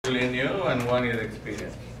new and one is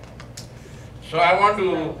experienced. So I want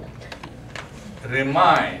to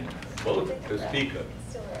remind both the speakers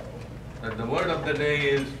that the word of the day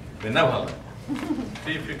is benevolent.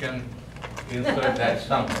 See if you can insert that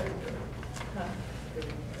somewhere.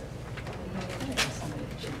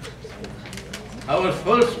 Our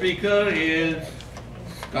first speaker is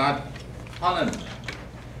Scott Hollenbeck.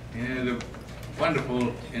 He has a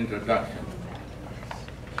wonderful introduction.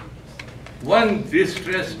 One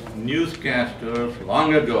distressed newscaster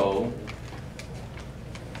long ago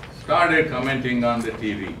started commenting on the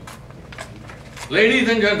TV. Ladies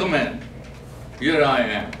and gentlemen, here I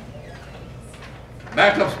am.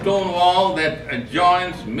 Back of stone wall that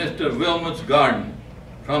adjoins Mr. Wilmot's garden.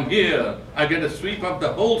 From here, I get a sweep of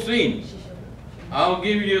the whole scene. I'll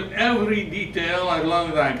give you every detail as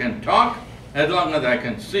long as I can talk, as long as I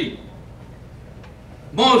can see.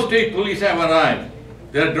 Most state police have arrived.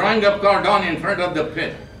 They're drawing up cordon in front of the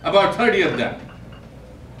pit, about 30 of them.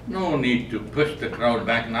 No need to push the crowd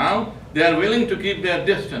back now. They are willing to keep their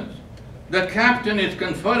distance. The captain is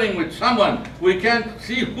conferring with someone. We can't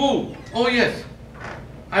see who. Oh yes,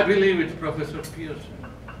 I believe it's Professor Pearson.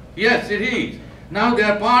 Yes, it is. Now they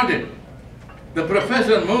are parted. The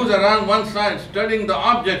professor moves around one side studying the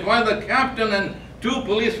object while the captain and two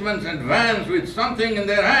policemen advance with something in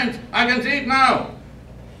their hands. I can see it now.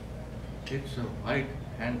 It's a white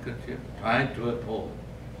handkerchief tied to a pole,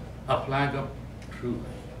 a flag of truce.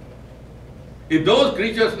 If those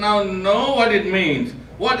creatures now know what it means,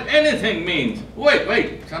 what anything means,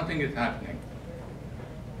 wait, something is happening.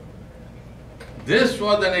 This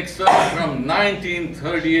was an excerpt from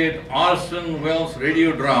 1938 Orson Welles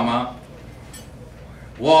radio drama,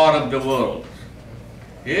 War of the Worlds.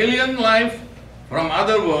 Alien life from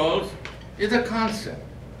other worlds is a concept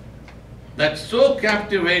that so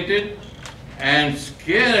captivated and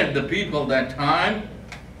scared the people that time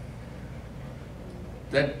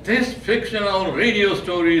that this fictional radio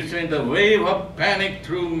story sent a wave of panic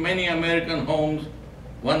through many American homes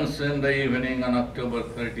one Sunday evening on October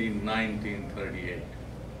 13, 1938.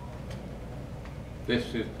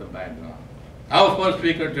 This is the background. Our first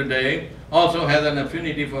speaker today also has an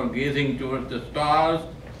affinity for gazing towards the stars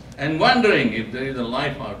and wondering if there is a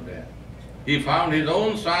life out there. He found his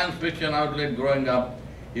own science fiction outlet growing up.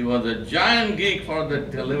 He was a giant geek for the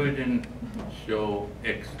television show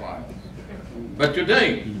X-Files. But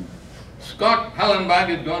today, Scott Hollenbeck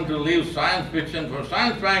is going to leave science fiction for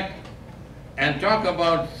science fact and talk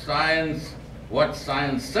about science, what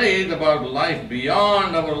science says about life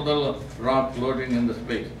beyond our little rock floating in the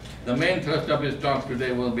space. The main thrust of his talk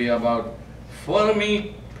today will be about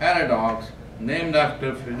Fermi paradox, named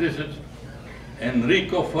after physicist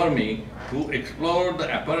Enrique Fermi, who explored the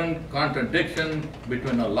apparent contradiction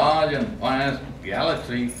between a large and vast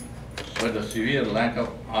galaxy but a severe lack of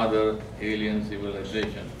other alien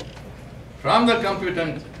civilization. From the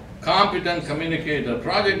competent communicator,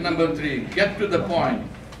 project number 3, get to the point.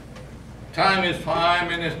 Time is 5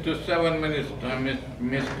 minutes to 7 minutes,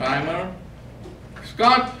 Miss Timer.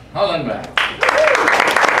 Scott Hollenbeck.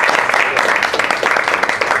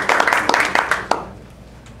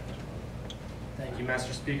 Thank you,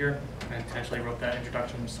 Master Speaker. I intentionally wrote that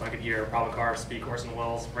introduction so I could hear Prabhakar speak Orson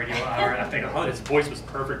Welles radio hour, and I think, oh, his voice was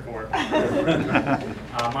perfect for it.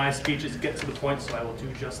 My speech is get to the point, so I will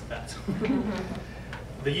do just that.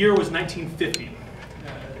 The year was 1950.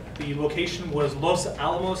 The location was Los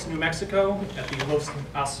Alamos, New Mexico, at the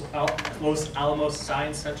Los Alamos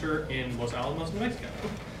Science Center in Los Alamos, New Mexico.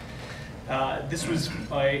 This was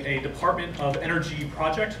a Department of Energy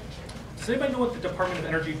project. Does anybody know what the Department of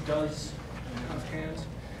Energy does? Hands?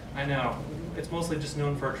 I know. It's mostly just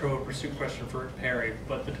known for a Trivial Pursuit question for Perry,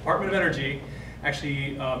 but the Department of Energy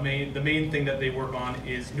actually, the main thing that they work on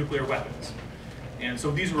is nuclear weapons. And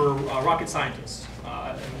so these were rocket scientists.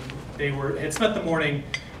 They had spent the morning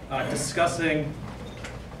discussing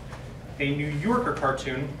a New Yorker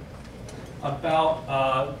cartoon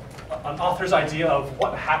about an author's idea of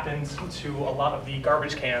what happens to a lot of the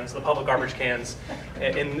garbage cans, the public garbage cans,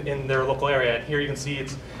 in their local area. And here you can see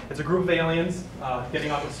it's a group of aliens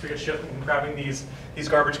getting off the street ship and grabbing these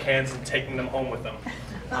garbage cans and taking them home with them.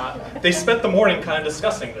 They spent the morning kind of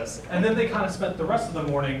discussing this, and then they kind of spent the rest of the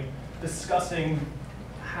morning discussing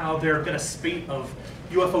how there have been a spate of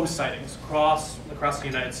UFO sightings across the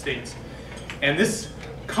United States. And this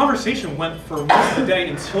conversation went for most of the day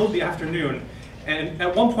until the afternoon. And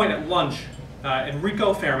at one point at lunch,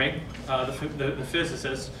 Enrique Fermi, the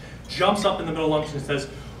physicist, jumps up in the middle of lunch and says,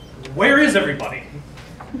 "Where is everybody?"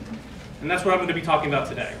 And that's what I'm going to be talking about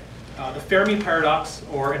today. The Fermi paradox,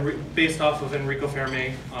 or based off of Enrique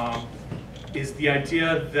Fermi, is the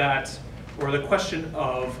idea that, or the question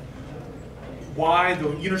of why the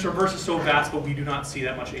universe is so vast, but we do not see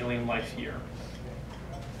that much alien life here.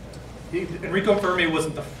 Enrique Fermi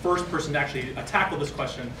wasn't the first person to actually tackle this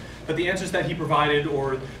question, but the answers that he provided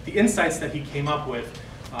or the insights that he came up with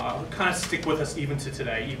kind of stick with us even to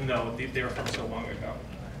today, even though they were from so long ago.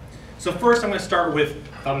 So first I'm going to start with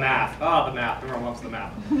the math. The math, everyone loves the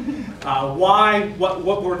math.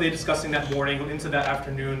 What were they discussing that morning into that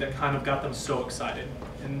afternoon that kind of got them so excited?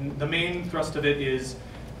 And the main thrust of it is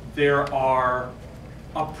there are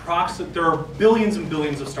billions and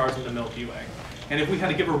billions of stars in the Milky Way. And if we had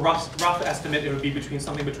to give a rough estimate, it would be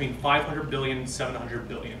something between 500 billion and 700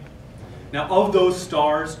 billion. Now, of those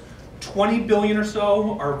stars, 20 billion or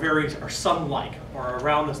so are sun-like, or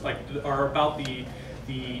around this, are about the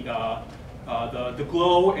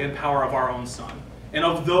glow and power of our own sun. And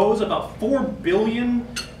of those, about 4 billion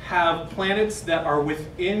have planets that are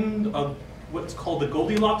within what's called the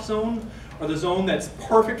Goldilocks zone, or the zone that's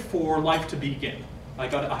perfect for life to begin,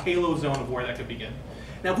 like a halo zone of where that could begin.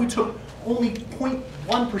 Now, if we took only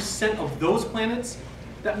 0.1% of those planets,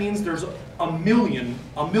 that means there's a million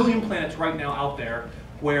planets right now out there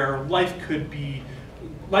where life could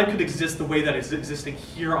exist the way that it's existing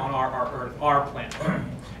here on our planet.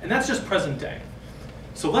 And that's just present day.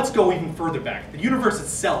 So let's go even further back. The universe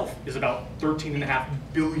itself is about 13.5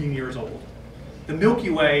 billion years old. The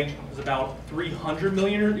Milky Way is about 300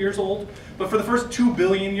 million years old, but for the first 2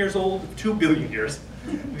 billion years, the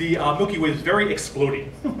Milky Way is very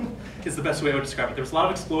exploding, is the best way I would describe it. There was a lot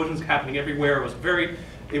of explosions happening everywhere. It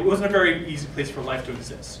wasn't a very easy place for life to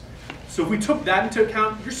exist. So if we took that into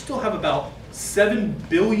account, you still have about 7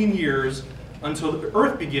 billion years until the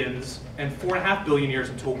Earth begins, and 4.5 billion years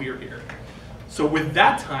until we are here. So with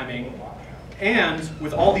that timing, and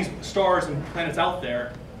with all these stars and planets out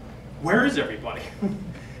there, where is everybody?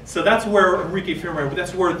 So that's where Enrique Fermi,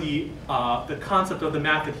 that's where the concept of the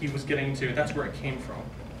math that he was getting into, that's where it came from.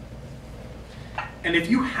 And if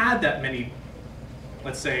you had that many,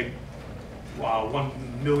 let's say,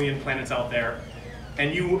 1 million planets out there,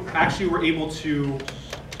 and you actually were able to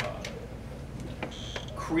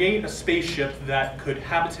create a spaceship that could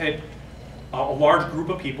habitate a large group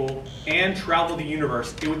of people and travel the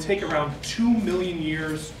universe, it would take around 2 million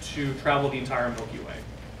years to travel the entire Milky Way,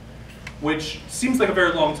 which seems like a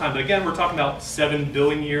very long time. But again, we're talking about 7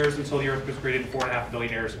 billion years until the Earth was created, 4.5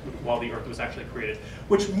 billion years while the Earth was actually created,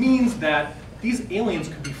 which means that these aliens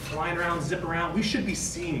could be flying around, zip around. We should be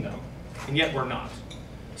seeing them, and yet we're not.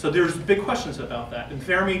 So there's big questions about that, and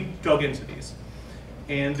Fermi dug into these.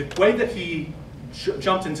 And the way that he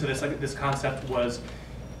jumped into this concept was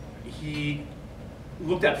he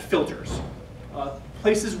looked at filters,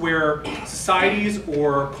 places where societies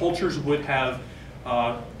or cultures would have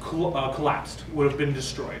collapsed, would have been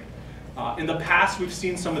destroyed. In the past, we've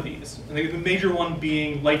seen some of these, and the major one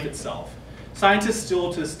being life itself. Scientists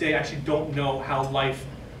still to this day actually don't know how life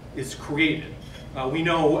is created. We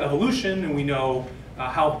know evolution, and we know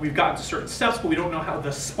how we've gotten to certain steps, but we don't know how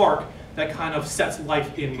the spark that kind of sets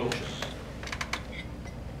life in motion.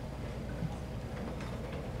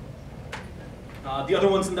 The other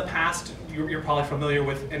ones in the past, you're probably familiar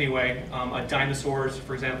with anyway. Dinosaurs,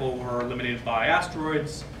 for example, were eliminated by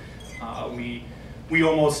asteroids. We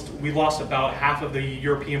lost about half of the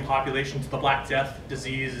European population to the Black Death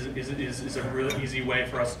disease. Is a really easy way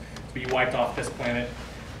for us to be wiped off this planet.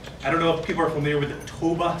 I don't know if people are familiar with the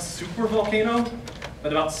Toba supervolcano,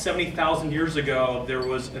 but about 70,000 years ago, there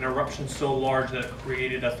was an eruption so large that it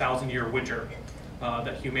created a 1,000-year winter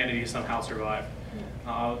that humanity somehow survived.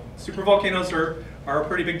 Supervolcanoes are a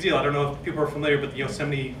pretty big deal. I don't know if people are familiar, but the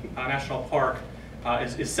Yosemite National Park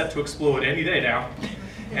is set to explode any day now.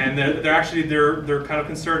 And they're kind of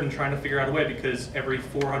concerned and trying to figure out a way, because every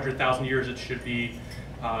 400,000 years it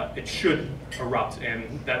should erupt,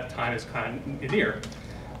 and that time is kind of near.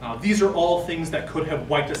 These are all things that could have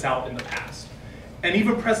wiped us out in the past. And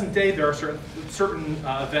even present day, there are certain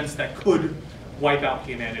events that could wipe out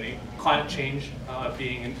humanity. Climate change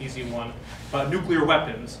being an easy one, but nuclear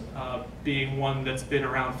weapons being one that's been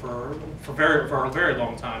around for a very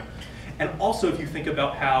long time. And also, if you think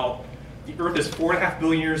about how the Earth is 4.5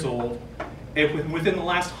 billion years old, and within the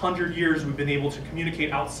last 100 years, we've been able to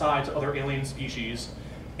communicate outside to other alien species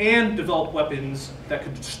and develop weapons that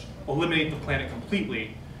could eliminate the planet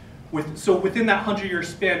completely. So within that 100-year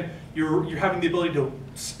span, you're having the ability to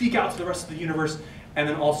speak out to the rest of the universe and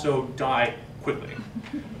then also die quickly.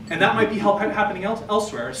 And that might be happening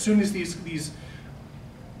elsewhere. As soon as these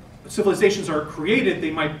civilizations are created,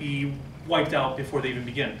 they might be wiped out before they even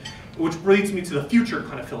begin. Which leads me to the future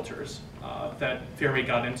kind of filters that Fermi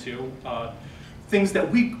got into, things that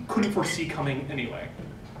we couldn't foresee coming anyway.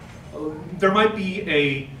 There might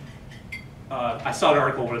be I saw an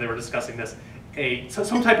article where they were discussing this,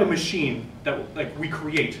 some type of machine that like we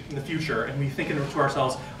create in the future, and we think to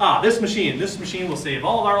ourselves, this machine will save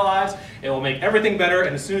all of our lives, it will make everything better,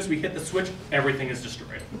 and as soon as we hit the switch, everything is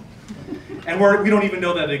destroyed. And we don't even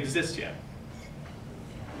know that it exists yet.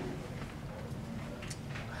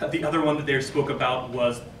 The other one that they spoke about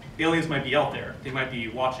was aliens might be out there. They might be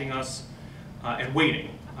watching us and waiting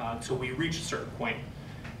until we reach a certain point.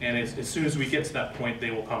 And as soon as we get to that point, they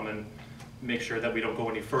will come and make sure that we don't go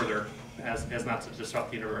any further as not to disrupt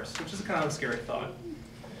the universe, which is kind of a scary thought.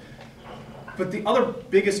 But the other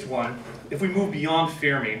biggest one, if we move beyond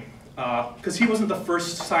Fermi, because he wasn't the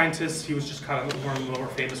first scientist, he was just kind of one of the more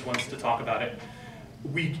famous ones to talk about it.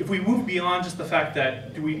 If we move beyond just the fact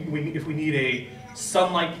that if we need a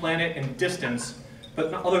sunlight planet and distance,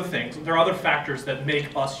 but not other things, there are other factors that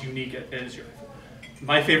make us unique as Earth.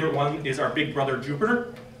 My favorite one is our big brother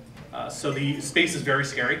Jupiter. So the space is very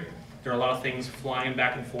scary. There are a lot of things flying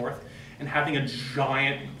back and forth, and having a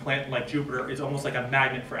giant planet like Jupiter is almost like a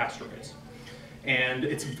magnet for asteroids. And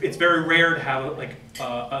it's very rare to have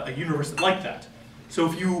a universe like that. So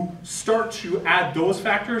if you start to add those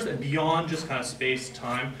factors and beyond just kind of space,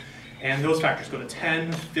 time, and those factors go to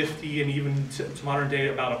 10, 50, and even to modern day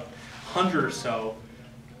about 100 or so,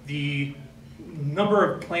 the number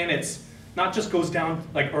of planets not just goes down,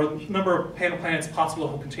 or number of planets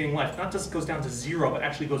possible of containing life, not just goes down to 0, but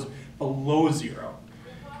actually goes below 0.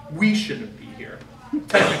 We shouldn't be here,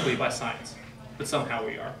 technically by science, but somehow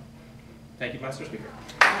we are. Thank you, Master Speaker.